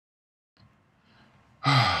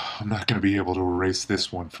I'm not going to be able to erase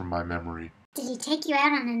this one from my memory. Did he take you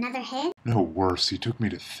out on another hit? No, worse, he took me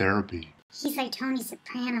to therapy. He's like Tony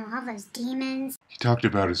Soprano, all those demons. He talked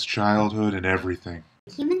about his childhood and everything.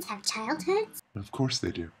 Humans have childhoods? Of course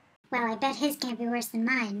they do. Well, I bet his can't be worse than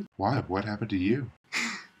mine. Why? What happened to you?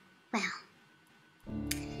 Well,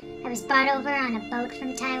 I was brought over on a boat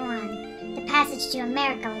from Taiwan. The passage to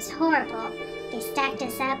America was horrible. They stacked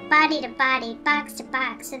us up, body to body, box to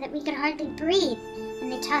box, so that we could hardly breathe. And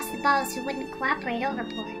they tossed the balls who wouldn't cooperate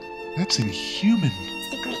overboard. That's inhuman.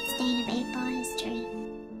 It's the great stain of 8-ball history.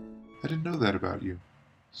 I didn't know that about you.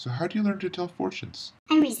 So how do you learn to tell fortunes?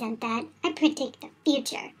 I resent that. I predict the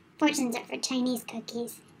future. Fortunes are for Chinese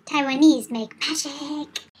cookies. Taiwanese make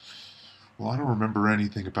magic. Well, I don't remember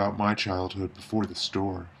anything about my childhood before the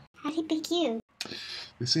store. How'd he pick you?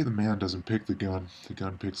 They say the man doesn't pick the gun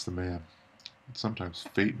picks the man. And sometimes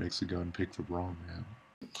fate makes the gun pick the wrong man.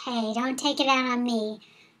 Okay, don't take it out on me.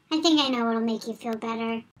 I think I know what'll make you feel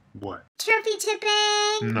better. What? Trophy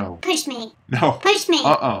tipping! No. Push me. No. Push me.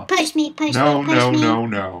 Uh-uh. Push me, push No, me, push no, me. no,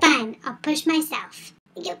 no. Fine, I'll push myself.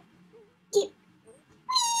 You